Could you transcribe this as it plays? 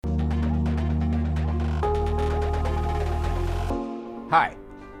Hi,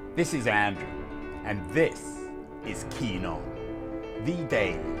 this is Andrew, and this is Keen On, the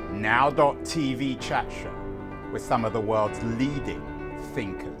daily now.tv chat show with some of the world's leading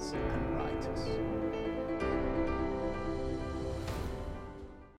thinkers and writers.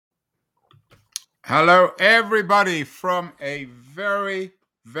 Hello, everybody, from a very,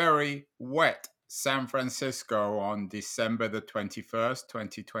 very wet San Francisco on December the 21st,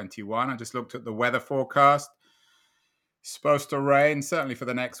 2021. I just looked at the weather forecast. Supposed to rain certainly for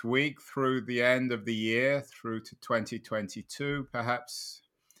the next week through the end of the year, through to 2022. Perhaps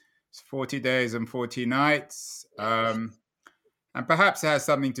it's 40 days and 40 nights. And perhaps it has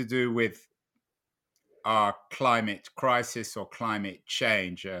something to do with our climate crisis or climate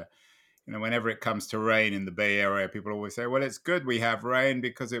change. Whenever it comes to rain in the Bay Area, people always say, well, it's good we have rain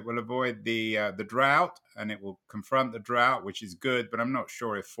because it will avoid the drought and it will confront the drought, which is good. But I'm not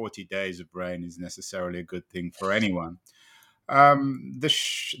sure if 40 days of rain is necessarily a good thing for anyone. This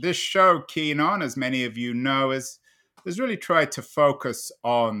show, Keen On, as many of you know, has really tried to focus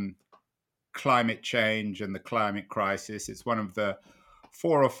on climate change and the climate crisis. It's one of the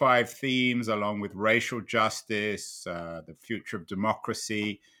 4 or 5 themes, along with racial justice, the future of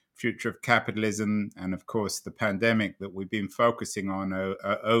democracy, future of capitalism, and of course the pandemic that we've been focusing on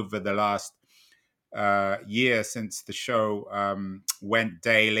over the last year since the show went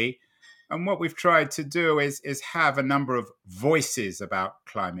daily. And what we've tried to do is have a number of voices about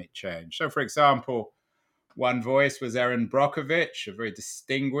climate change. So, for example, one voice was Erin Brockovich, a very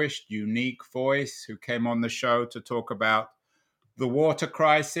distinguished, unique voice who came on the show to talk about the water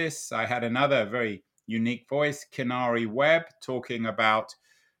crisis. I had another very unique voice, Kinari Webb, talking about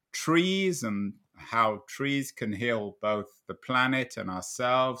trees and how trees can heal both the planet and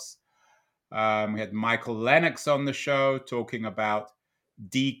ourselves. We had Michael Lennox on the show talking about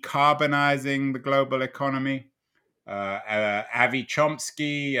decarbonizing the global economy. Avi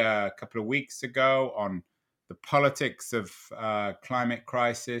Chomsky a couple of weeks ago on the politics of climate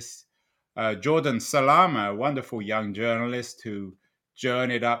crisis. Jordan Salama, a wonderful young journalist who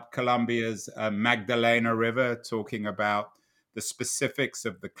journeyed up Colombia's Magdalena River, talking about the specifics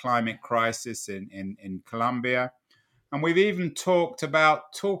of the climate crisis in Colombia. And we've even talked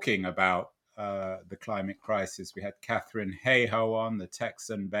about talking about the climate crisis. We had Catherine Hayhoe on, the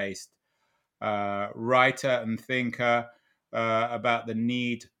Texan-based writer and thinker, about the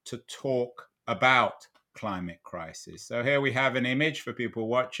need to talk about climate crisis. So here we have an image for people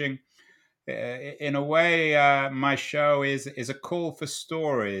watching. In a way, my show is a call for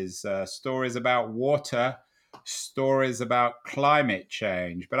stories, stories about water, stories about climate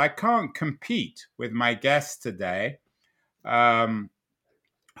change. But I can't compete with my guest today, who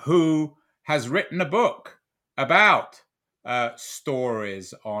has written a book about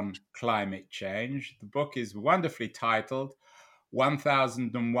stories on climate change. The book is wonderfully titled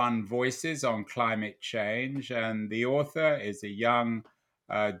 1001 Voices on Climate Change, and the author is a young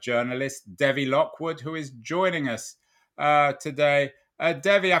journalist, Devi Lockwood, who is joining us today.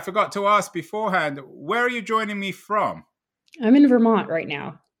 Devi, I forgot to ask beforehand, where are you joining me from? I'm in Vermont right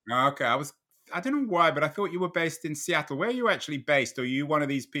now. Okay, I don't know why, but I thought you were based in Seattle. Where are you actually based? Or are you one of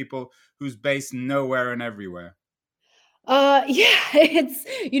these people who's based nowhere and everywhere? Yeah, it's,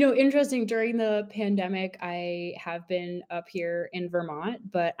 interesting. During the pandemic, I have been up here in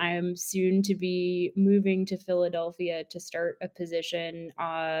Vermont, but I'm soon to be moving to Philadelphia to start a position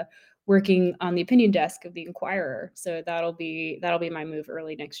working on the opinion desk of the Inquirer. So that'll be my move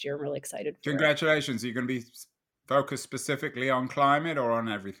early next year. I'm really excited for it. Congratulations. Are you going to be focused specifically on climate or on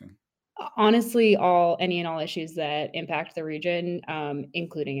everything? Honestly, any and all issues that impact the region,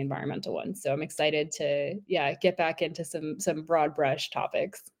 including environmental ones. So I'm excited to, get back into some broad brush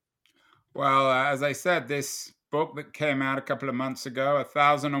topics. Well, as I said, this book that came out a couple of months ago,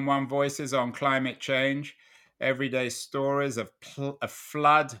 1001 Voices on Climate Change, everyday stories of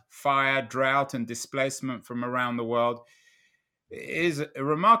flood, fire, drought, and displacement from around the world, is a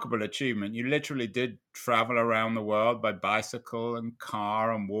remarkable achievement. You literally did travel around the world by bicycle and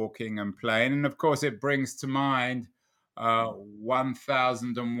car and walking and plane. And of course, it brings to mind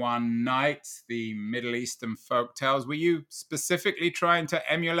 1001 Nights, the Middle Eastern folk tales. Were you specifically trying to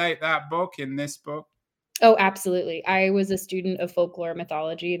emulate that book in this book? Oh, absolutely. I was a student of folklore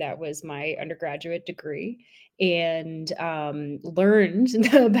mythology. That was my undergraduate degree. and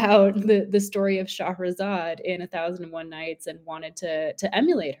learned about the story of Shahrazad in A Thousand and One Nights and wanted to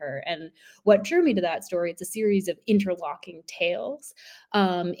emulate her. And what drew me to that story, it's a series of interlocking tales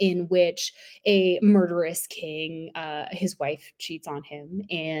in which a murderous king, his wife cheats on him,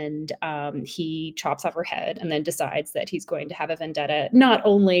 and he chops off her head and then decides that he's going to have a vendetta not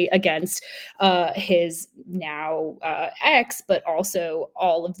only against his now ex, but also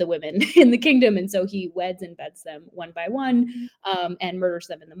all of the women in the kingdom. And so he weds and beds them one by one and murders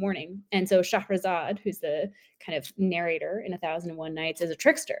them in the morning. And so Shahrazad, who's the kind of narrator in A Thousand and One Nights, is a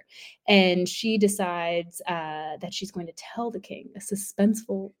trickster. And she decides that she's going to tell the king a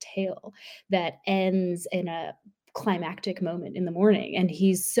suspenseful tale that ends in a climactic moment in the morning. And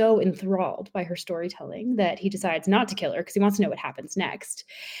he's so enthralled by her storytelling that he decides not to kill her because he wants to know what happens next.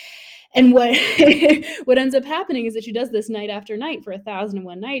 And what what ends up happening is that she does this night after night for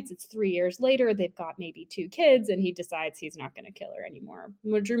 1,001 nights. It's 3 years later. They've got maybe 2 kids, and he decides he's not going to kill her anymore.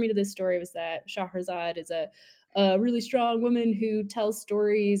 What drew me to this story was that Shahrazad is a really strong woman who tells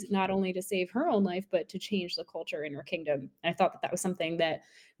stories not only to save her own life, but to change the culture in her kingdom. And I thought that that was something that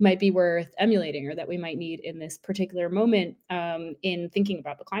might be worth emulating, or that we might need in this particular moment in thinking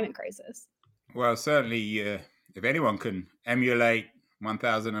about the climate crisis. Well, certainly, if anyone can emulate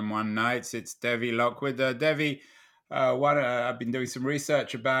 1001 Nights, it's Devi Lockwood. Devi, I've been doing some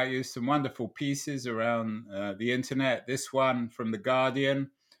research about you, some wonderful pieces around the internet. This one from The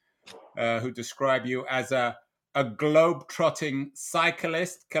Guardian, who describe you as a globe-trotting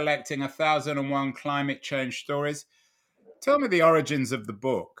cyclist collecting 1001 climate change stories. Tell me the origins of the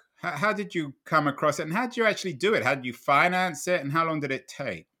book. How did you come across it, and how did you actually do it? How did you finance it, and how long did it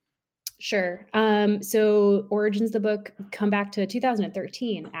take? Sure. So origins of the book come back to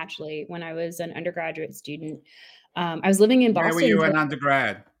 2013, actually, when I was an undergraduate student. I was living in Where were Boston you an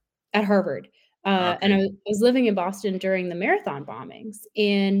undergrad? at Harvard. And I Okay. was living in Boston during the marathon bombings.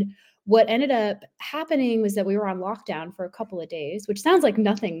 And what ended up happening was that we were on lockdown for a couple of days, which sounds like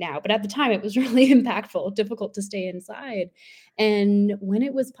nothing now, but at the time it was really impactful, difficult to stay inside. And when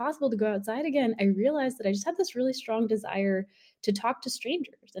it was possible to go outside again, I realized that I just had this really strong desire to talk to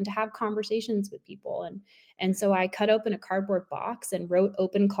strangers and to have conversations with people. And so I cut open a cardboard box and wrote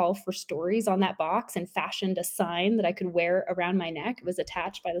 "open call for stories" on that box and fashioned a sign that I could wear around my neck. It was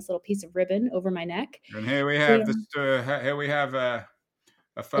attached by this little piece of ribbon over my neck. And here we have And here we have a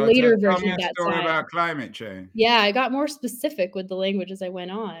a photo. later Tell me version of a that story sign. about climate change. Yeah, I got more specific with the language as I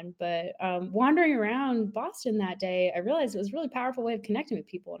went on, but, wandering around Boston that day, I realized it was a really powerful way of connecting with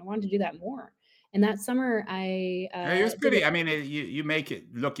people, and I wanted to do that more. And that summer, I, Yeah, it was did pretty. it. I mean, you make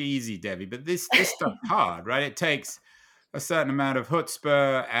it look easy, Debbie, but this stuff's hard, right? It takes a certain amount of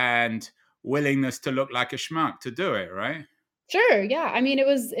chutzpah and willingness to look like a schmuck to do it, right? Sure, yeah. I mean, it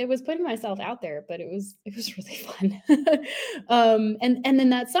was putting myself out there, but it was really fun. And then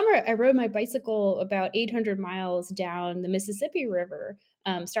that summer, I rode my bicycle about 800 miles down the Mississippi River,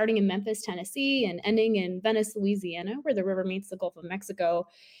 starting in Memphis, Tennessee, and ending in Venice, Louisiana, where the river meets the Gulf of Mexico.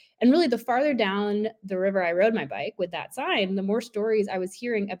 And really, the farther down the river I rode my bike with that sign, the more stories I was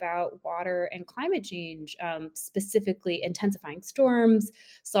hearing about water and climate change, specifically intensifying storms,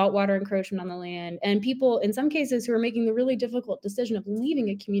 saltwater encroachment on the land, and people, in some cases, who are making the really difficult decision of leaving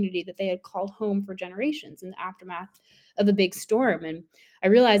a community that they had called home for generations in the aftermath of a big storm. And I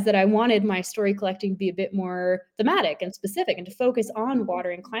realized that I wanted my story collecting to be a bit more thematic and specific and to focus on water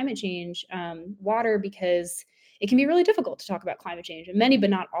and climate change. Water, because it can be really difficult to talk about climate change, and many, but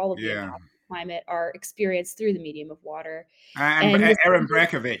not all, of the Yeah. impacts of climate are experienced through the medium of water. And And this Erin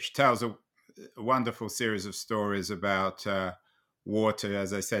Brockovich tells a wonderful series of stories about water.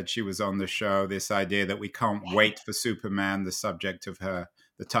 As I said, she was on the show. This idea that we can't wait for Superman, the subject of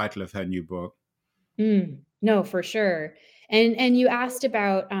the title of her new book. No, for sure. And you asked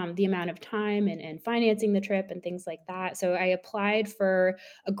about, the amount of time and financing the trip and things like that. So I applied for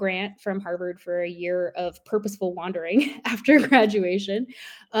a grant from Harvard for a year of purposeful wandering after graduation,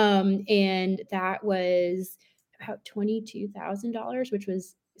 and that was about $22,000, which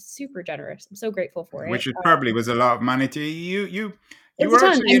was super generous. I'm so grateful for it. Which it probably was a lot of money to you. You It's a were ton,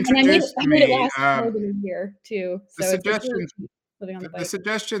 actually and introduced I to made it me. last more than a year too, The so it's really suggestion, cheap living on the the bike.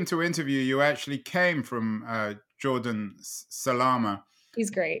 suggestion to interview you actually came from Jordan Salama, He's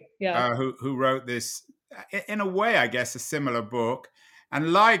great, yeah. who wrote this, in a way, I guess, a similar book.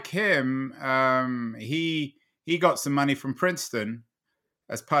 And like him, he got some money from Princeton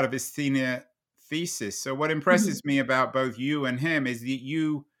as part of his senior thesis. So what Mhm. impresses me about both you and him is that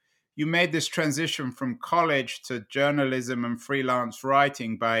you made this transition from college to journalism and freelance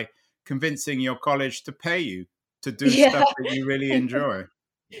writing by convincing your college to pay you to do Yeah. stuff that you really enjoy.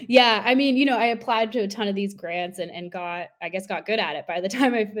 Yeah, I mean, I applied to a ton of these grants and got good at it by the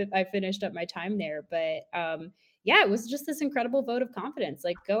time I finished up my time there, but, yeah, it was just this incredible vote of confidence,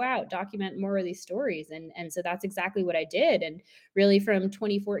 like, "Go out, document more of these stories," and so that's exactly what I did, and really from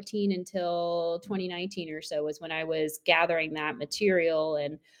 2014 until 2019 or so was when I was gathering that material,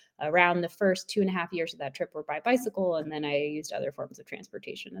 and around the first 2.5 years of that trip were by bicycle, and then I used other forms of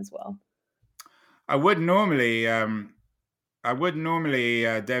transportation as well. I would normally,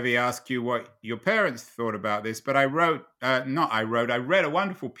 Devi, ask you what your parents thought about this, but I read a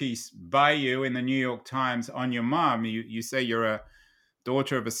wonderful piece by you in the New York Times on your mom. You say you're a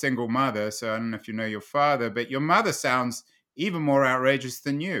daughter of a single mother, so I don't know if you know your father, but your mother sounds even more outrageous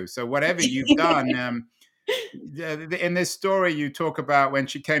than you. So whatever you've done, in this story, you talk about when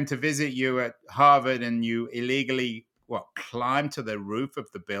she came to visit you at Harvard and you illegally, what, climbed to the roof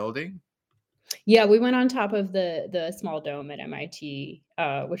of the building? Yeah, we went on top of the small dome at MIT,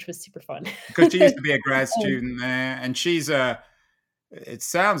 which was super fun. Because she used to be a grad Um, student there, and she's a, it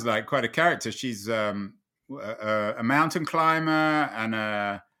sounds like quite a character. She's a mountain climber and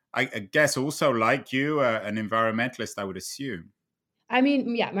I guess also like you, an environmentalist, I would assume. I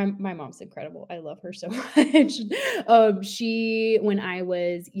mean, yeah, my mom's incredible. I love her so much. She, when I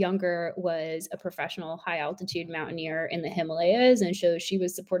was younger, was a professional high altitude mountaineer in the Himalayas, and so she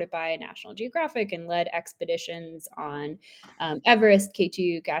was supported by National Geographic and led expeditions on Everest,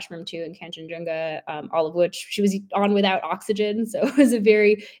 K2, Kashmir 2, and Kanchenjunga, all of which she was on without oxygen. So it was a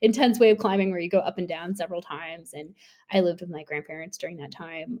very intense way of climbing where you go up and down several times. And I lived with my grandparents during that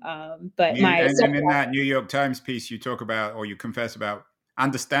time. But You my and in that New York Times piece, you talk about, or you confess about,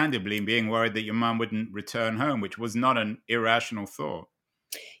 understandably being worried that your mum wouldn't return home, which was not an irrational thought.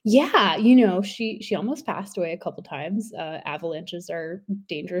 Yeah, she almost passed away a couple times. Avalanches are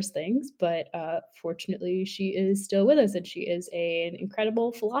dangerous things, but, fortunately, she is still with us, and she is an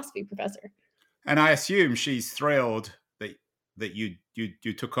incredible philosophy professor. And I assume she's thrilled that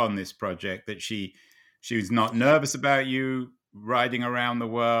you took on this project, that she was not nervous about you riding around the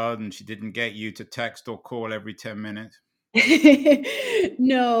world, and she didn't get you to text or call every 10 minutes.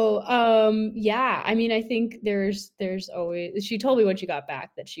 No, yeah, I mean, I think there's always she told me when she got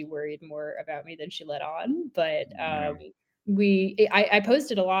back that she worried more about me than she let on, but, Yeah. I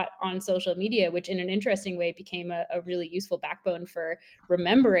posted a lot on social media, which in an interesting way became a really useful backbone for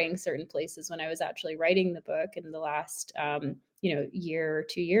remembering certain places when I was actually writing the book in the last, year or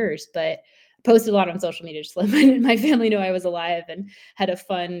 2 years, but posted a lot on social media just to let my family know I was alive and had a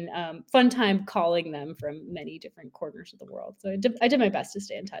fun time calling them from many different corners of the world. So I did my best to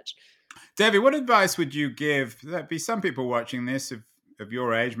stay in touch. Debbie, what advice would you give? There'd be some people watching this of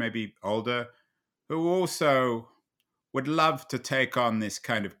your age, maybe older, who also would love to take on this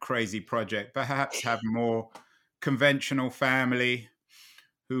kind of crazy project, perhaps have more conventional family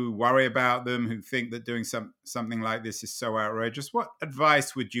who worry about them, who think that doing something like this is so outrageous. What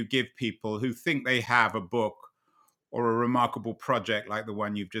advice would you give people who think they have a book or a remarkable project like the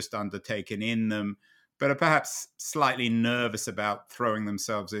one you've just undertaken in them, but are perhaps slightly nervous about throwing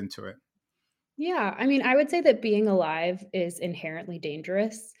themselves into it? Yeah, I mean, I would say that being alive is inherently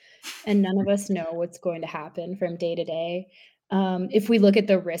dangerous, and none of us know what's going to happen from day to day. If we look at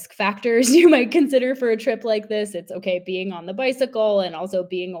the risk factors you might consider for a trip like this, it's okay being on the bicycle and also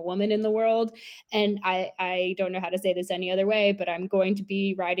being a woman in the world. And I don't know how to say this any other way, but I'm going to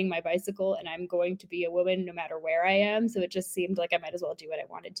be riding my bicycle and I'm going to be a woman no matter where I am. So it just seemed like I might as well do what I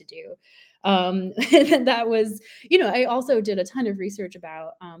wanted to do. And that was I also did a ton of research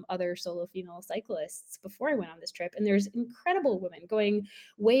about other solo female cyclists before I went on this trip. And there's incredible women going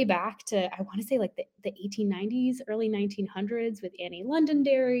way back to, I want to say like the 1890s, early 1900s with Annie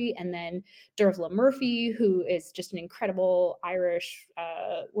Londonderry, and then Dervla Murphy, who is just an incredible Irish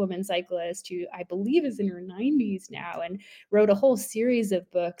woman cyclist who I believe is in her 90s now and wrote a whole series of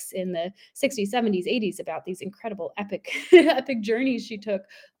books in the 60s, 70s, 80s about these incredible epic, epic journeys she took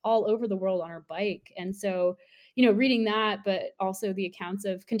all over the world on her bike. And so, reading that, but also the accounts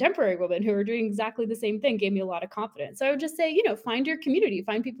of contemporary women who are doing exactly the same thing gave me a lot of confidence. So I would just say, find your community,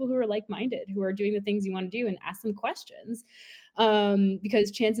 find people who are like minded, who are doing the things you want to do, and ask them questions.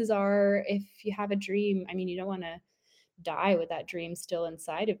 Because chances are, if you have a dream, I mean, you don't want to die with that dream still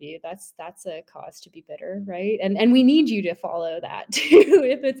inside of you. That's a cause to be bitter, right? And we need you to follow that too,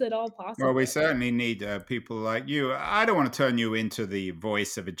 if it's at all Well, we possible. certainly need people like you. I don't want to turn you into the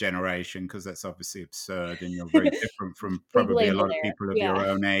voice of a generation because that's obviously absurd and you're very different from Big probably a label lot of there. people of your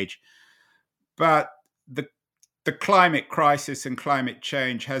Yeah. own age. But the climate crisis and climate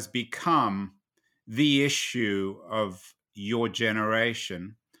change has become the issue of your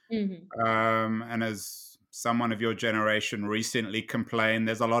generation. Mhm. And as someone of your generation recently complained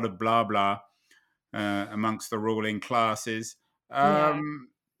there's a lot of blah, blah amongst the ruling classes. Yeah.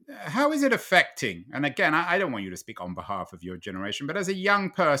 How is it affecting? And again, I don't want you to speak on behalf of your generation, but as a young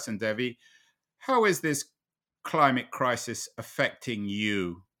person, Devi, how is this climate crisis affecting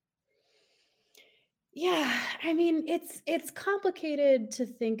you? Yeah, I mean, it's complicated to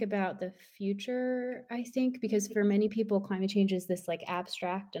think about the future, I think, because for many people, climate change is this like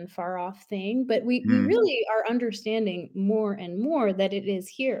abstract and far off thing, but we Mm. really are understanding more and more that it is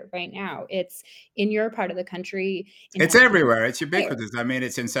here right now. It's in your part of the country, in It's Pennsylvania. everywhere. It's ubiquitous. I mean,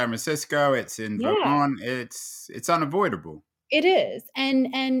 it's in San Francisco. It's in Yeah. Vermont. It's unavoidable. It is, and,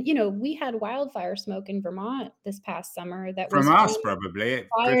 we had wildfire smoke in Vermont this past summer that From was from us, probably. It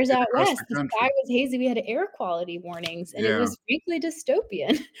fires drifted out across west. the The sky country. was hazy, we had air quality warnings, and it Yeah. was frankly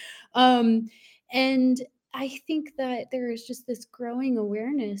dystopian. Um, and I think that there is just this growing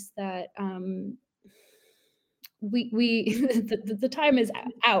awareness that, we the time is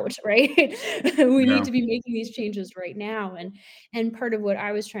out, right? We Yeah. need to be making these changes right now, and part of what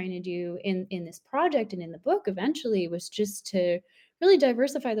I was trying to do in this project and in the book eventually was just to really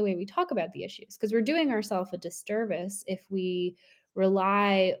diversify the way we talk about the issues, because we're doing ourselves a disservice if we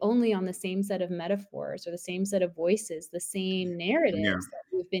rely only on the same set of metaphors or the same set of voices, the same Yeah. narratives that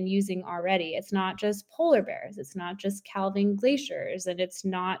we've been using already. It's not just polar bears, it's not just calving glaciers, and it's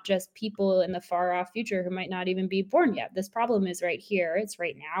not just people in the far off future who might not even be born yet. This problem is right here, it's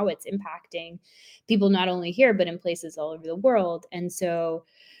right now, it's impacting people not only here, but in places all over the world. And so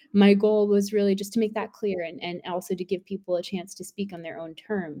my goal was really just to make that clear, and also to give people a chance to speak on their own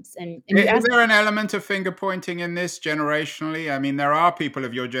terms. And you Is asked. there an element of finger pointing in this generationally? I mean, there are people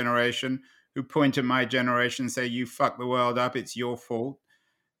of your generation who point at my generation and say, you fucked the world up, it's your fault.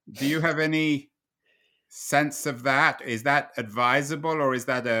 Do you have any sense of that? Is that advisable, or is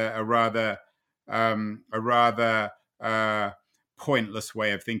that a rather pointless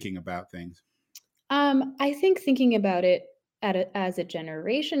way of thinking about things? I think thinking about it as a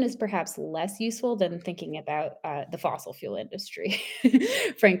generation is perhaps less useful than thinking about the fossil fuel industry,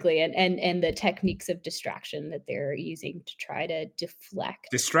 frankly, and the techniques of distraction that they're using to try to deflect.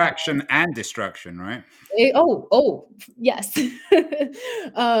 Distraction and destruction, right? Yes.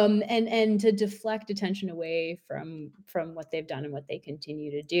 And to deflect attention away from what they've done and what they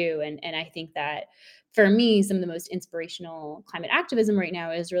continue to do. And I think that for me, some of the most inspirational climate activism right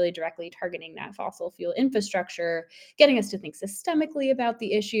now is really directly targeting that fossil fuel infrastructure, getting us to think systemically about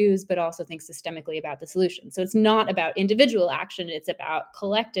the issues, but also think systemically about the solutions. So it's not about individual action, it's about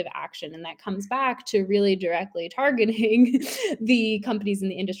collective action. And that comes back to really directly targeting the companies in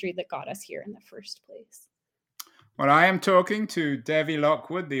the industry that got us here in the first place. Well, I am talking to Devi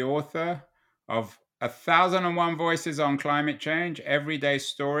Lockwood, the author of 1001 Voices on Climate Change, Everyday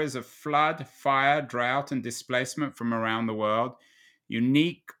Stories of Flood, Fire, Drought, and Displacement from Around the World.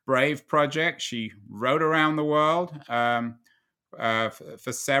 Unique, brave project. She wrote around the world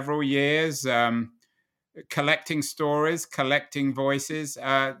for several years, collecting stories, collecting voices.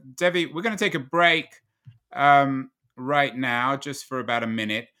 Devi, we're going to take a break right now, just for about a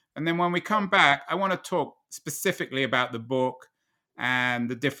minute. And then when we come back, I want to talk specifically about the book and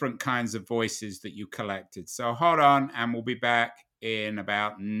the different kinds of voices that you collected. So hold on, and we'll be back in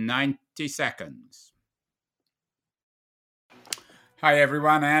about 90 seconds. Hi,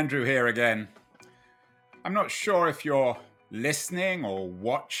 everyone. Andrew here again. I'm not sure if you're listening or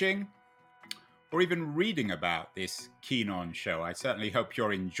watching or even reading about this Keen On show. I certainly hope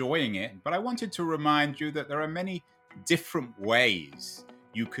you're enjoying it, but I wanted to remind you that there are many different ways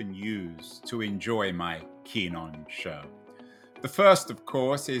you can use to enjoy my Keen On show. The first, of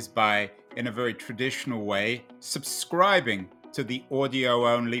course, is by, in a very traditional way, subscribing to the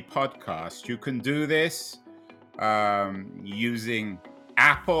audio-only podcast. You can do this using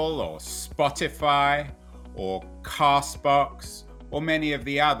Apple or Spotify or Castbox or many of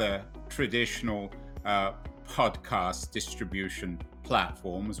the other traditional podcast distribution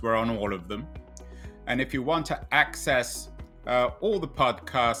platforms. We're on all of them. And if you want to access all the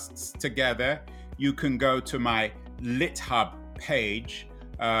podcasts together, you can go to my LitHub page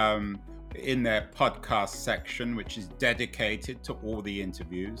in their podcast section, which is dedicated to all the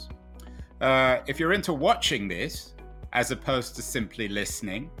interviews. If you're into watching this, as opposed to simply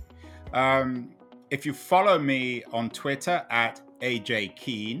listening, if you follow me on Twitter at AJ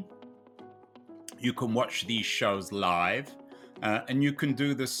Keen, you can watch these shows live, and you can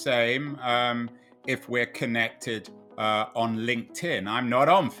do the same if we're connected on LinkedIn. I'm not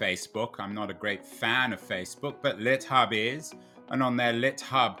on Facebook. I'm not a great fan of Facebook, but LitHub is. And on their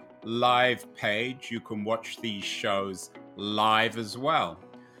LitHub live page, you can watch these shows live as well.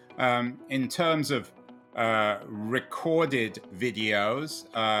 In terms of recorded videos,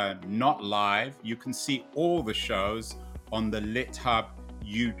 not live. You can see all the shows on the LitHub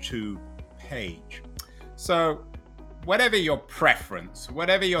YouTube page. So, whatever your preference,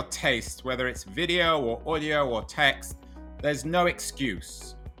 whatever your taste, whether it's video or audio or text, there's no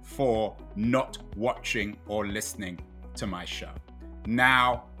excuse for not watching or listening to my show.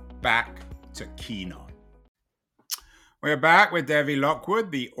 Now, back to Keen On. We're back with Devi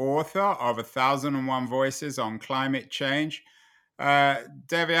Lockwood, the author of 1001 Voices on Climate Change.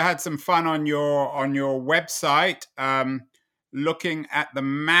 Devi, I had some fun on your website, looking at the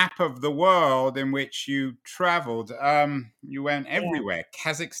map of the world in which you traveled. You went everywhere: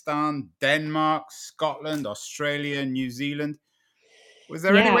 Kazakhstan, Denmark, Scotland, Australia, New Zealand. Was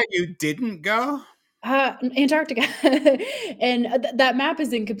there anywhere you didn't go? Antarctica. And that map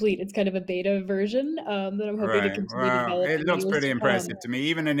is incomplete. It's kind of a beta version that I'm hoping to continue Well, developing. it looks pretty impressive to me.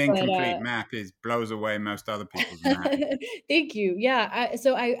 Even an incomplete But map blows away most other people's maps. thank you. Yeah.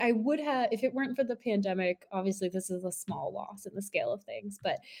 So I would have, if it weren't for the pandemic, obviously this is a small loss in the scale of things,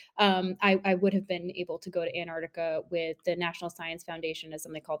 but I would have been able to go to Antarctica with the National Science Foundation as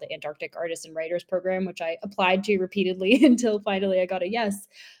something called the Antarctic Artists and Writers Program, which I applied to repeatedly until finally I got a yes.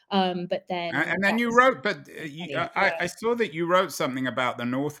 But then, and then you wrote, but I saw that you wrote something about the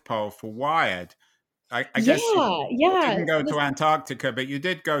North Pole for Wired. I guess you didn't go to Antarctica, but you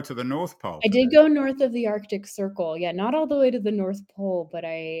did go to the North Pole. I did go north of the Arctic Circle. Yeah, not all the way to the North Pole, but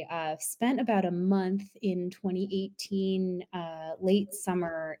I spent about a month in 2018, late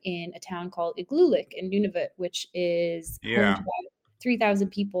summer, in a town called Igloolik in Nunavut, which is home to about 3,000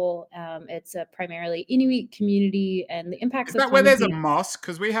 people. It's a primarily Inuit community, and the impacts Is of that where climate there's a change. mosque?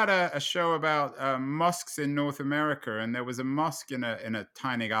 Because we had a show about mosques in North America, and there was a mosque in a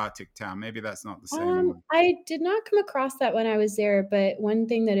tiny Arctic town. Maybe that's not the same one. I did not come across that when I was there, but one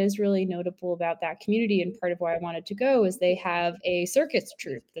thing that is really notable about that community, and part of why I wanted to go, is they have a circus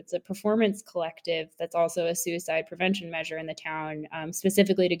troupe that's a performance collective that's also a suicide prevention measure in the town,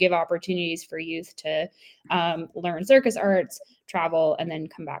 specifically to give opportunities for youth to learn circus arts, travel, and then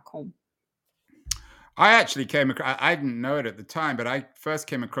come back home. I actually came across, I didn't know it at the time, but I first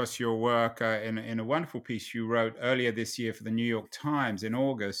came across your work in a wonderful piece you wrote earlier this year for the New York Times in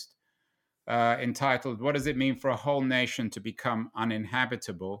August, entitled, "What Does It Mean for a Whole Nation to Become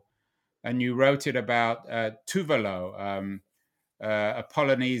Uninhabitable?" And you wrote it about Tuvalu, a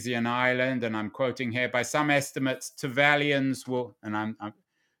Polynesian island. And I'm quoting here, by some estimates, Tuvaluans will, and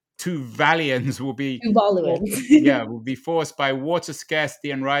Tuvaluans will be, will be forced by water scarcity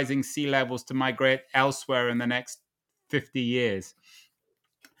and rising sea levels to migrate elsewhere in the next 50 years.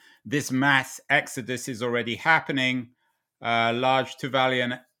 This mass exodus is already happening. Large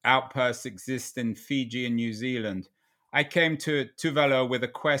Tuvaluan outposts exist in Fiji and New Zealand. I came to Tuvalu with a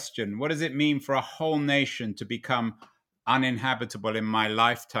question. What does it mean for a whole nation to become uninhabitable in my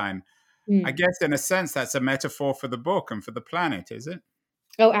lifetime? I guess in a sense that's a metaphor for the book and for the planet, is it?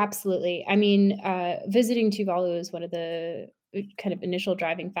 Oh, absolutely. I mean, visiting Tuvalu is one of the kind of initial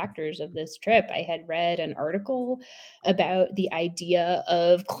driving factors of this trip. I had read an article about the idea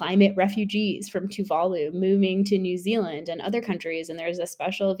of climate refugees from Tuvalu moving to New Zealand and other countries. And there's a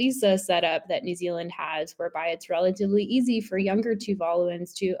special visa setup that New Zealand has whereby it's relatively easy for younger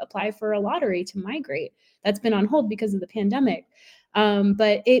Tuvaluans to apply for a lottery to migrate. That's been on hold because of the pandemic.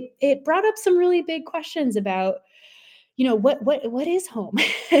 But it brought up some really big questions about, what is home?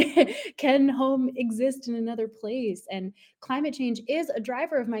 Can home exist in another place? And climate change is a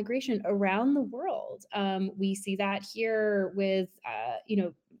driver of migration around the world. We see that here with,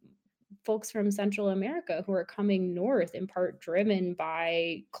 folks from Central America who are coming north, in part driven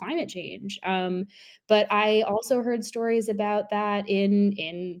by climate change. But I also heard stories about that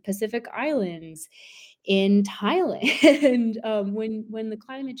in Pacific Islands, in Thailand. When the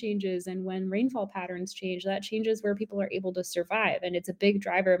climate changes and when rainfall patterns change, that changes where people are able to survive, and it's a big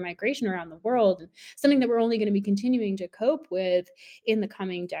driver of migration around the world, and something that we're only going to be continuing to cope with in the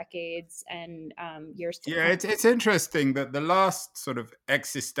coming decades and years to come. It's interesting that the last sort of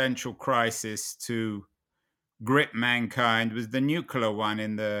existential crisis to grip mankind was the nuclear one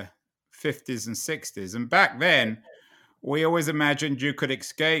in the 50s and 60s, and back then we always imagined you could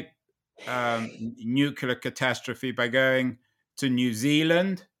escape nuclear catastrophe by going to New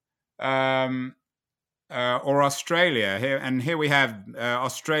Zealand or Australia. Here we have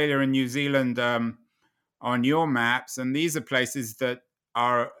Australia and New Zealand on your maps, and these are places that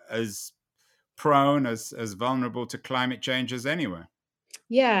are as prone, as vulnerable to climate change as anywhere.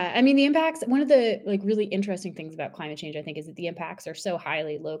 Yeah, I mean, the impacts, one of the, really interesting things about climate change, I think, is that the impacts are so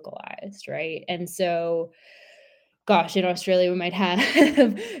highly localized, right? And so gosh, in Australia, we might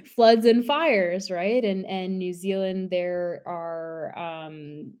have floods and fires, right? And New Zealand, there are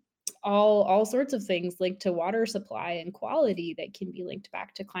all sorts of things linked to water supply and quality that can be linked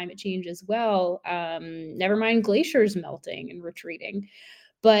back to climate change as well. Never mind glaciers melting and retreating.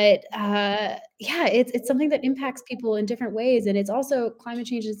 But yeah, it's something that impacts people in different ways, and it's also climate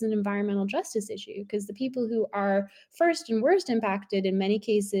change is an environmental justice issue because the people who are first and worst impacted in many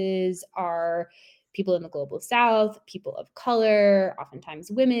cases are people in the global south, people of color,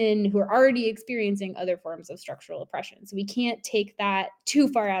 oftentimes women who are already experiencing other forms of structural oppression. So we can't take that too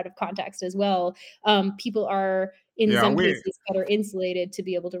far out of context as well. People are in Yeah, some cases better insulated to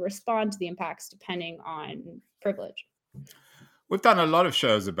be able to respond to the impacts depending on privilege. we've done a lot of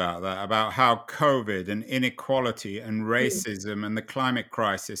shows about that, about how COVID and inequality and Mm, racism and the climate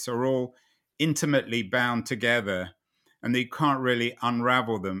crisis are all intimately bound together and that you can't really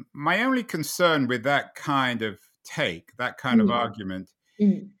unravel them. My only concern with that kind of take, that kind of mm, argument,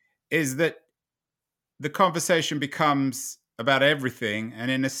 mm, is that the conversation becomes about everything.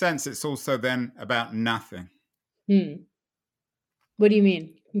 And in a sense, it's also then about nothing. mm. What do you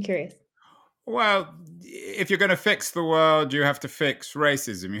mean? I'm curious. Well, if you're going to fix the world, you have to fix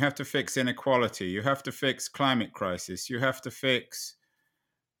racism, you have to fix inequality, you have to fix climate crisis, you have to fix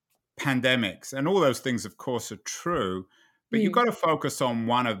pandemics. And all those things, of course, are true. But you've got Mm, to focus on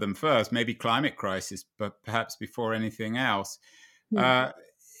one of them first, maybe climate crisis, but perhaps before anything else. mm, Uh,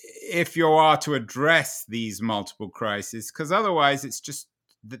 if you are to address these multiple crises, because otherwise it's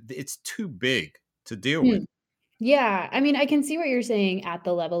too big to deal with. mm. Yeah, I mean, I can see what you're saying at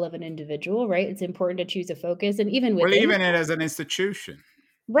the level of an individual, right? It's important to choose a focus, and even Well, within. even it as an institution.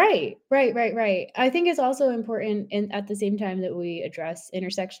 Right, right, right, right. I think it's also important at the same time that we address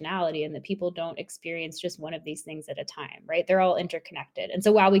intersectionality and that people don't experience just one of these things at a time, right? They're all interconnected. And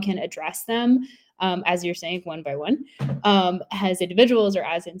so while we can address them, as you're saying, one by one, as individuals or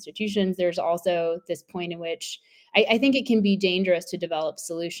as institutions, there's also this point in which I think it can be dangerous to develop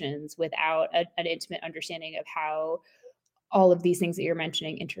solutions without an intimate understanding of how all of these things that you're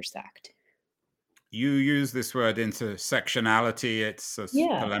mentioning intersect. You use this word intersectionality. It's a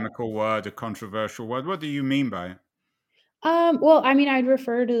Yeah. polemical word, a controversial word. What do you mean by it? Well, I mean, I'd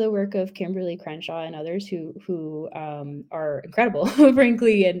refer to the work of Kimberly Crenshaw and others who are incredible,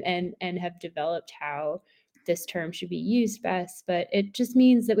 frankly, and have developed how this term should be used best. But it just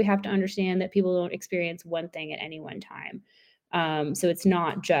means that we have to understand that people don't experience one thing at any one time. So it's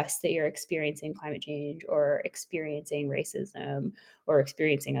not just that you're experiencing climate change or experiencing racism or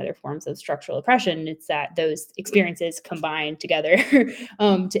experiencing other forms of structural oppression. It's that those experiences combine together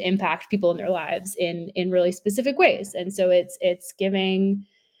to impact people in their lives in really specific ways. And so it's giving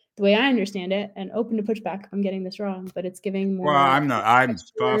the way I understand it, and open to pushback if I'm getting this wrong, but it's giving Well, more I'm not. I'm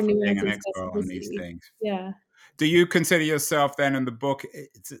far texture, from being nuance, an and expert on these specificity. things. Yeah. Do you consider yourself then in the book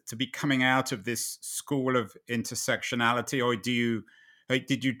to be coming out of this school of intersectionality, or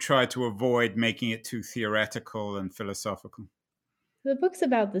did you try to avoid making it too theoretical and philosophical? The book's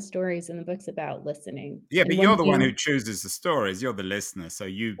about the stories and the book's about listening. Yeah, And but one you're the one who thing. chooses the stories. You're the listener, so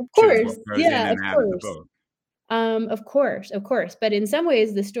you Of choose what course. goes in Yeah, and of out of the course. book. Of course. But in some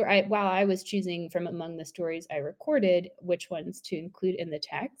ways, the story, while I was choosing from among the stories I recorded, which ones to include in the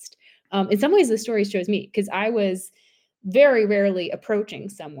text, in some ways, the stories chose me because I was very rarely approaching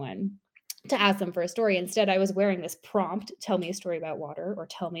someone to ask them for a story. Instead, I was wearing this prompt, tell me a story about water or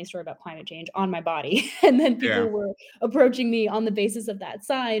tell me a story about climate change on my body. And then Yeah. people were approaching me on the basis of that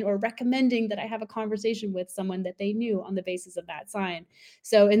sign or recommending that I have a conversation with someone that they knew on the basis of that sign.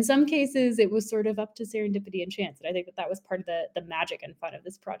 So in some cases, it was sort of up to serendipity and chance. And I think that that was part of the magic and fun of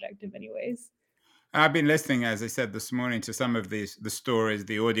this project in many ways. I've been listening, as I said this morning, to some of the stories,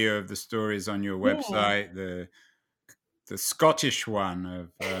 the audio of the stories on your Yeah. website. The Scottish one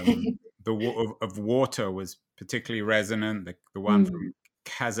of water was particularly resonant. The one from Mm.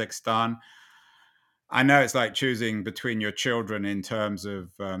 Kazakhstan. I know it's like choosing between your children in terms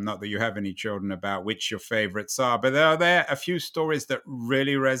of not that you have any children, about which your favorites are, but are there a few stories that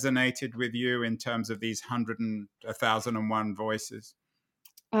really resonated with you in terms of these 1,001 voices?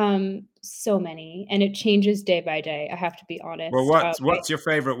 So many, and it changes day by day. I have to be Well, honest. what's your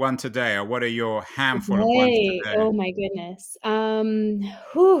favorite one today, or what are your handful of ones Today, today? oh my goodness.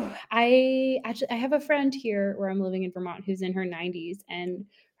 Whew, I have a friend here where I'm living in Vermont who's in her 90s and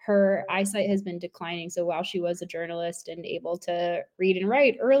her eyesight has been declining. So while she was a journalist and able to read and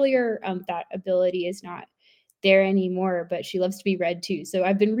write earlier, that ability is not there anymore, but she loves to be read too. So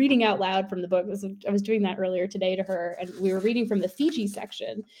I've been reading out loud from the book. I was doing that earlier today to her, and we were reading from the Fiji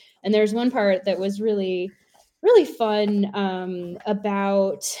section. And there's one part that was really, really fun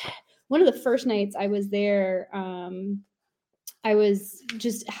about one of the first nights I was there, I was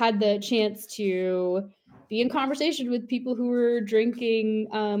just had the chance to be in conversation with people who were drinking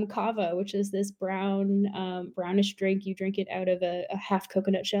kava, which is this brownish drink. You drink it out of a half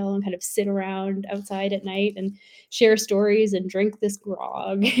coconut shell and kind of sit around outside at night and share stories and drink this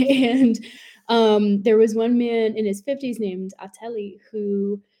grog. And there was one man in his 50s named Ateli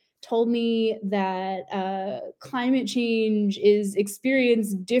who told me that climate change is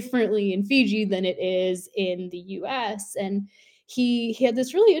experienced differently in Fiji than it is in the US. And he had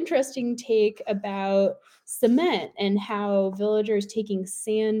this really interesting take about cement and how villagers taking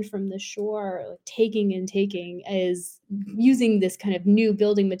sand from the shore, like taking and taking, is using this kind of new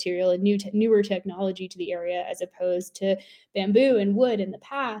building material and newer technology to the area as opposed to bamboo and wood in the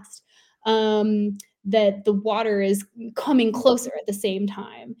past. That the water is coming closer at the same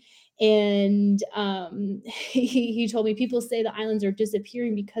time. And he told me people say the islands are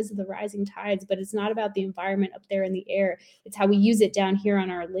disappearing because of the rising tides, but it's not about the environment up there in the air. It's how we use it down here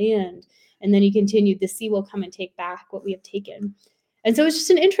on our land. And then he continued, the sea will come and take back what we have taken. And so it's just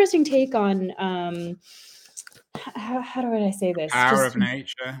an interesting take on how do I say this? Power Just of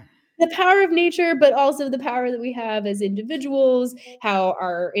nature. the power of nature, but also the power that we have as individuals, how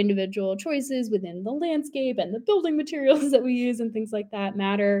our individual choices within the landscape and the building materials that we use and things like that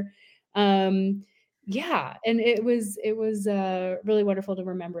matter. Um, yeah, and it was really wonderful to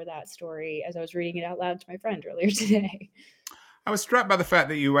remember that story as I was reading it out loud to my friend earlier today. I was struck by the fact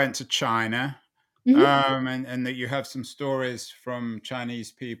that you went to China, Mhm. and that you have some stories from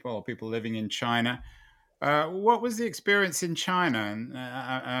Chinese people, people living in China. What was the experience in China,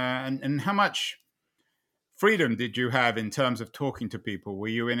 and how much freedom did you have in terms of talking to people? Were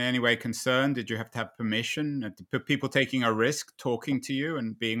you in any way concerned? Did you have to have permission? People taking a risk talking to you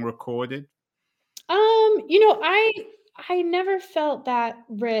and being recorded? I never felt that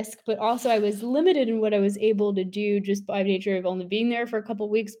risk, but also I was limited in what I was able to do just by nature of only being there for a couple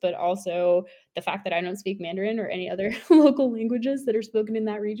weeks, but also the fact that I don't speak Mandarin or any other local languages that are spoken in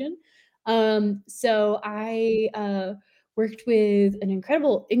that region. So I worked with an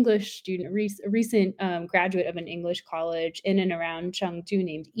incredible English student, a recent graduate of an English college in and around Chengdu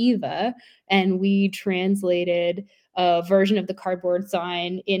named Eva, and we translated a version of the cardboard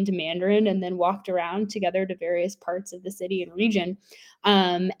sign into Mandarin and then walked around together to various parts of the city and region.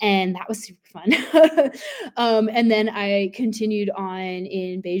 And that was super fun. And then I continued on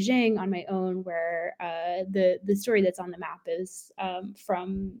in Beijing on my own, where the story that's on the map is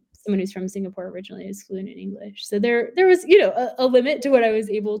from someone who's from Singapore originally, is fluent in English. So there was a limit to what I was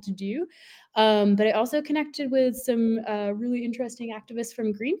able to do. But I also connected with some really interesting activists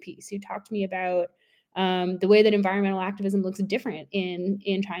from Greenpeace who talked to me about the way that environmental activism looks different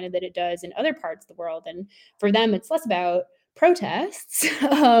in China than it does in other parts of the world. And for them, it's less about protests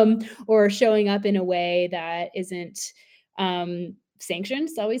or showing up in a way that isn't sanctioned,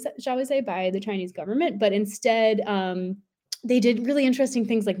 shall we say, by the Chinese government, but instead they did really interesting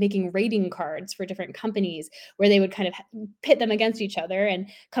things like making rating cards for different companies where they would kind of pit them against each other, and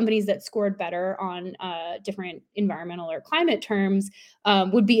companies that scored better on different environmental or climate terms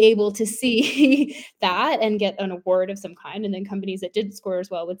would be able to see that and get an award of some kind. And then companies that did score as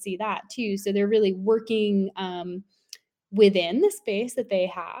well would see that too. So they're really working within the space that they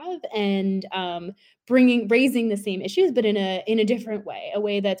have and raising the same issues, but in a different way, a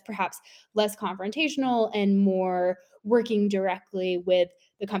way that's perhaps less confrontational and more working directly with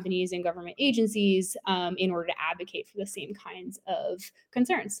the companies and government agencies in order to advocate for the same kinds of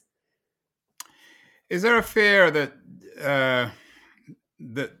concerns. Is there a fear that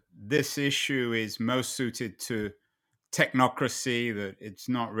that this issue is most suited to technocracy, that it's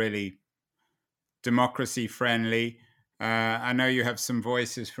not really democracy friendly? I know you have some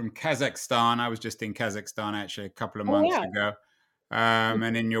voices from Kazakhstan. I was just in Kazakhstan actually a couple of Oh months yeah. ago,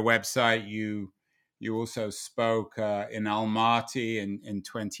 and in your website you also spoke in Almaty in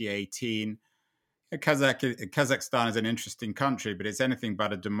 2018. Kazakhstan is an interesting country, but it's anything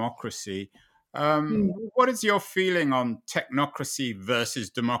but a democracy. Mm. What is your feeling on technocracy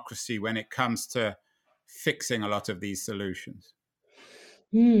versus democracy when it comes to fixing a lot of these solutions?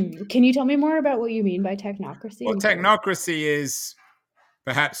 Can you tell me more about what you mean by technocracy? Well, I'm curious. technocracy is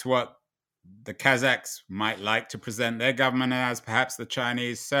perhaps what the Kazakhs might like to present their government as, perhaps the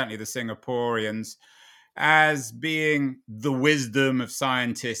Chinese, certainly the Singaporeans, as being the wisdom of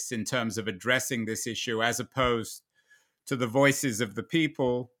scientists in terms of addressing this issue, as opposed to the voices of the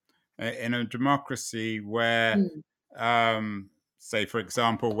people in a democracy where, Mm. say, for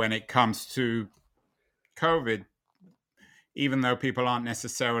example, when it comes to COVID, even though people aren't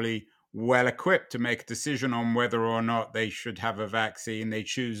necessarily well equipped to make a decision on whether or not they should have a vaccine. They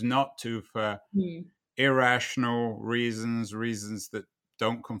choose not to for irrational reasons that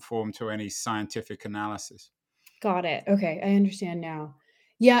don't conform to any scientific analysis. Got it. Okay, I understand now.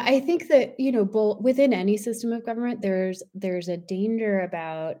 Yeah, I think that, within any system of government, there's a danger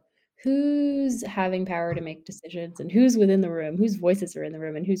about who's having power to make decisions and who's within the room, whose voices are in the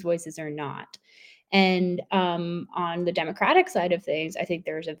room and whose voices are not. And on the democratic side of things, I think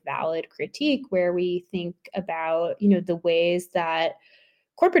there's a valid critique where we think about, the ways that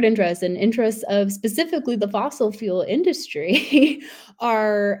corporate interests and interests of specifically the fossil fuel industry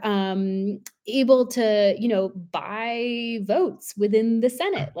are able to, buy votes within the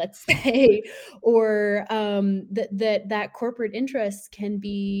Senate, let's say, or that corporate interests can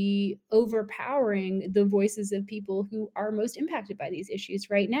be overpowering the voices of people who are most impacted by these issues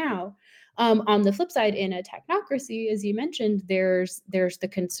right now. On the flip side, in a technocracy, as you mentioned, there's the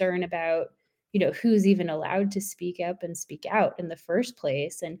concern about who's even allowed to speak up and speak out in the first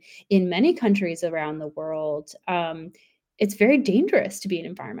place. And in many countries around the world, it's very dangerous to be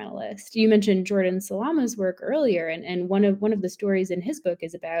an environmentalist. You mentioned Jordan Salama's work earlier, and one of the stories in his book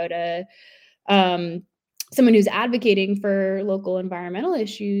is about um, someone who's advocating for local environmental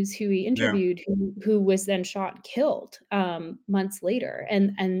issues who he Yeah. interviewed, who was then shot and killed months later,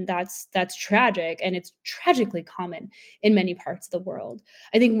 and that's tragic, and it's tragically common in many parts of the world.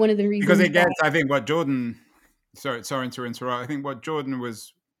 I think one of the Because reasons it why. gets, I think what Jordan, sorry to interrupt. I think what Jordan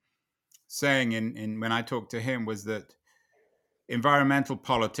was saying in when I talked to him was that environmental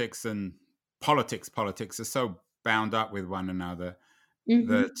politics and politics are so bound up with one another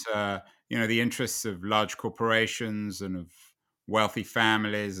that Mhm. the interests of large corporations and of wealthy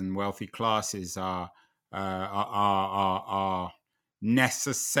families and wealthy classes are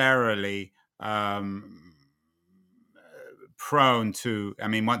necessarily prone to. I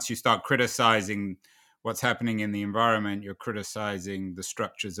mean, once you start criticizing what's happening in the environment, you're criticizing the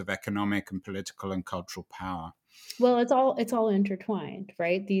structures of economic and political and cultural power. Well, it's all intertwined,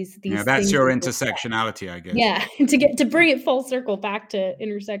 right? These That's things your intersect. intersectionality, I guess. Yeah, to bring it full circle back to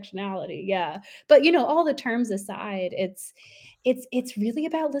intersectionality, yeah. But, all the terms aside, it's really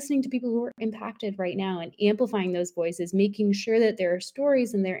about listening to people who are impacted right now and amplifying those voices, making sure that their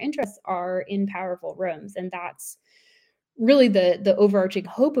stories and their interests are in powerful rooms, and that's really the overarching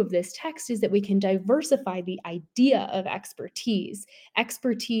hope of this text, is that we can diversify the idea of expertise.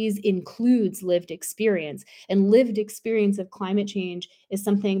 Expertise includes lived experience, and lived experience of climate change is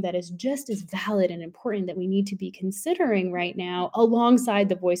something that is just as valid and important that we need to be considering right now alongside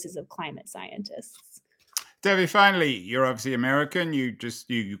the voices of climate scientists. Debbie, finally, you're obviously American. You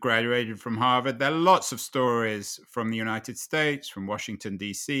graduated from Harvard. There are lots of stories from the United States, from Washington,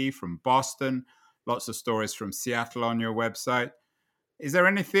 D.C., from Boston, lots of stories from Seattle on your website. Is there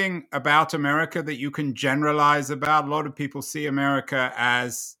anything about America that you can generalize about? A lot of people see America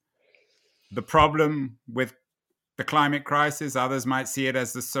as the problem with the climate crisis. Others might see it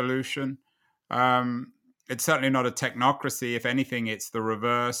as the solution. Um, it's certainly not a technocracy. If anything, it's the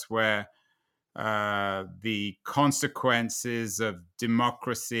reverse, where the consequences of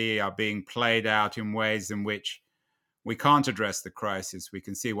democracy are being played out in ways in which we can't address the crisis. We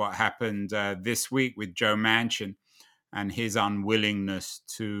can see what happened this week with Joe Manchin and his unwillingness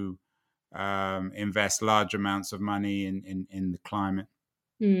to invest large amounts of money in the climate.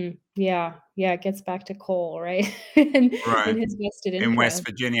 Yeah, yeah, it gets back to coal, right? And Right. his vested In West interest.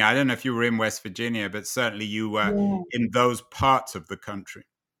 Virginia. I don't know if you were in West Virginia, but certainly you were Yeah. in those parts of the country.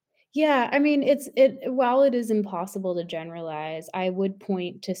 Yeah, I mean, while it is impossible to generalize, I would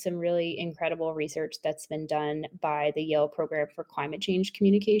point to some really incredible research that's been done by the Yale Program for Climate Change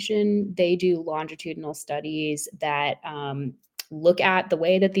Communication. They do longitudinal studies that look at the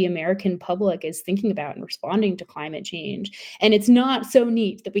way that the American public is thinking about and responding to climate change. And it's not so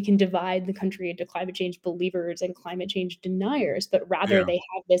neat that we can divide the country into climate change believers and climate change deniers, but rather Yeah. they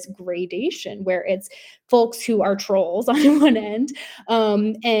have this gradation where it's folks who are trolls on one end,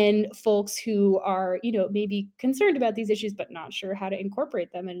 and folks who are, maybe concerned about these issues but not sure how to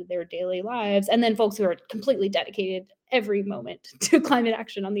incorporate them into their daily lives, and then folks who are completely dedicated every moment to climate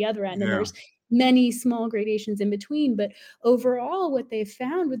action on the other end. And Yeah. there's many small gradations in between, but overall, what they've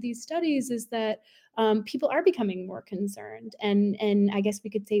found with these studies is that people are becoming more concerned, and I guess we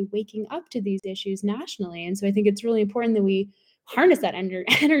could say waking up to these issues nationally. And so I think it's really important that we harness that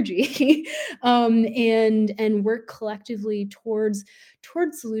energy, and work collectively towards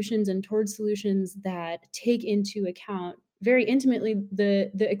solutions, and towards solutions that take into account very intimately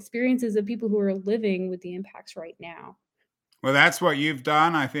the experiences of people who are living with the impacts right now. Well, that's what you've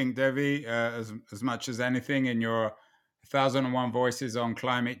done, I think, Devi, as much as anything in your 1001 Voices on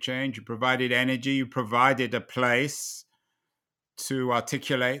Climate Change. You provided energy, you provided a place to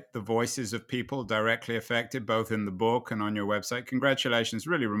articulate the voices of people directly affected, both in the book and on your website. Congratulations,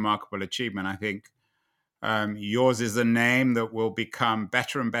 really remarkable achievement. I think yours is a name that will become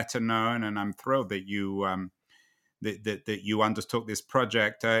better and better known, and I'm thrilled that you that you undertook this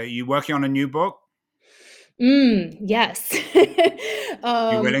project. Are you working on a new book? Yes.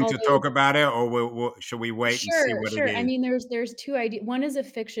 You willing to Although talk about it, or should we wait and see Sure, what it sure. I is? mean, there's 2 ideas. One is a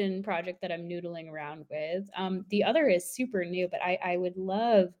fiction project that I'm noodling around with. The other is super new, but I would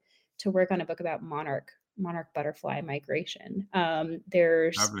love to work on a book about monarch butterfly migration.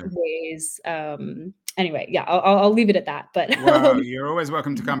 There's Lovely. ways, anyway, yeah, I'll leave it at that, but, Well, you're always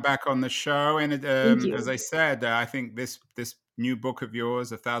welcome to come back on the show. And thank as you. I said, I think this new book of yours,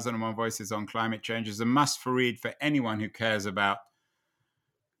 1001 Voices on Climate Change, is a must read for anyone who cares about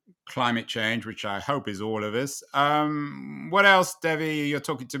climate change, which I hope is all of us. What else, Devi? You're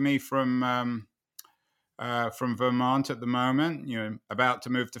talking to me from Vermont at the moment. You're about to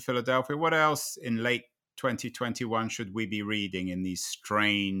move to Philadelphia. What else in late 2021 should we be reading in these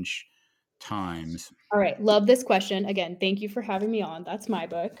strange times? All right, love this question. Again, thank you for having me on. That's my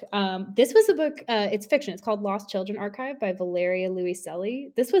book. This was a book, it's fiction. It's called Lost Children Archive by Valeria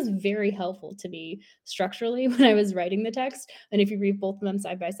Luiselli. This was very helpful to me structurally when I was writing the text. And if you read both of them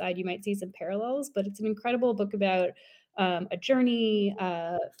side by side, you might see some parallels, but it's an incredible book about a journey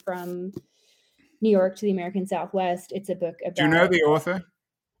from New York to the American Southwest. It's a book Do you know about the author?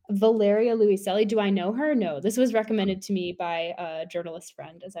 Valeria Luiselli. Do I know her? No. This was recommended to me by a journalist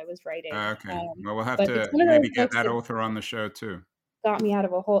friend as I was writing. Okay. Well, we'll have But it's to one of those maybe get books that that author on the show too. got me out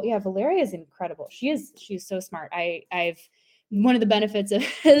of a hole. Yeah, Valeria is incredible. She's so smart. I've one of the benefits of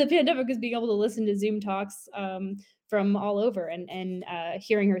the pandemic is being able to listen to Zoom talks from all over, and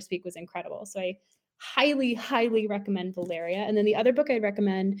hearing her speak was incredible. So I highly recommend Valeria. And then the other book I'd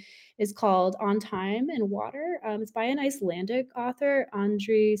recommend is called On Time and Water. It's by an Icelandic author,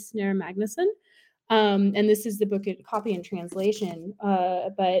 Andri Snare Magnusson. And this is the book copy and translation.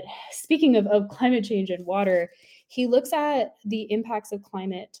 But speaking of climate change and water, he looks at the impacts of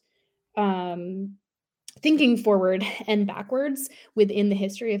climate, thinking forward and backwards within the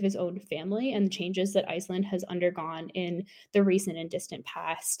history of his own family and the changes that Iceland has undergone in the recent and distant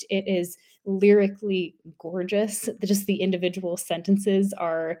past. It is lyrically gorgeous. Just the individual sentences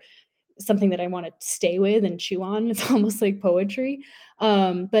are something that I want to stay with and chew on. It's almost like poetry.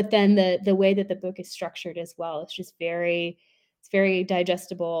 But then the way that the book is structured as well, it's very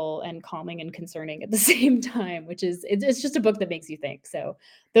digestible and calming and concerning at the same time, which is it's just a book that makes you think. So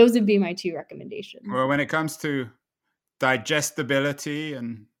those would be my 2 recommendations. Well, when it comes to digestibility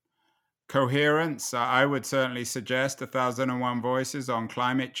and coherence, I would certainly suggest 1001 Voices on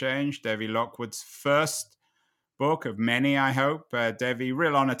Climate Change, Devi Lockwood's first book of many, I hope. Devi,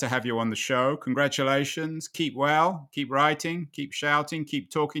 real honor to have you on the show. Congratulations. Keep well, keep writing, keep shouting, keep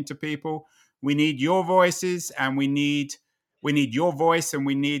talking to people. We need your voices, and we need your voice, and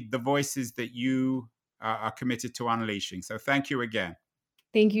we need the voices that you are committed to unleashing. So thank you again.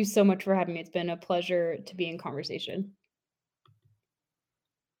 Thank you so much for having me. It's been a pleasure to be in conversation.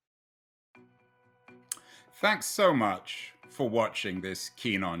 Thanks so much for watching this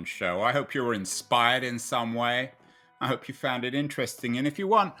Keen On show. I hope you were inspired in some way. I hope you found it interesting. And if you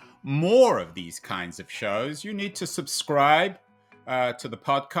want more of these kinds of shows, you need to subscribe to the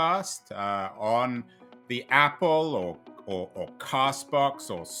podcast on the Apple or Castbox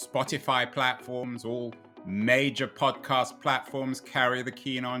or Spotify platforms. All major podcast platforms carry the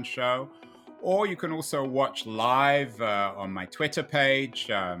Keen On show. Or you can also watch live on my Twitter page,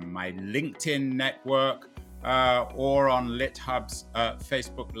 my LinkedIn network, or on LitHub's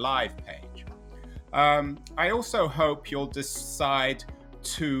Facebook Live page. I also hope you'll decide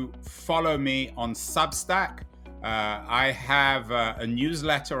to follow me on Substack. I have a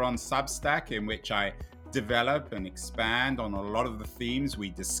newsletter on Substack in which I develop and expand on a lot of the themes we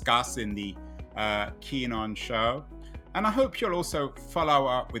discuss in the Keen On show. And I hope you'll also follow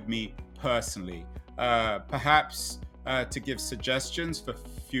up with me personally, perhaps to give suggestions for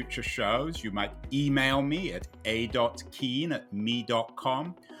future shows. You might email me at a.keen@me.com,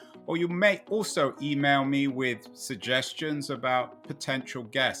 or you may also email me with suggestions about potential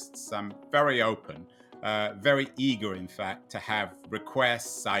guests. I'm very open, very eager, in fact, to have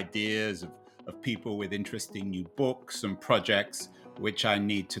requests, ideas of people with interesting new books and projects which I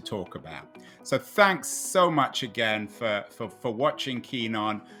need to talk about. So thanks so much again for watching Keen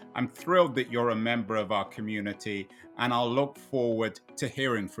On. I'm thrilled that you're a member of our community, and I'll look forward to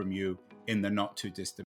hearing from you in the not too distant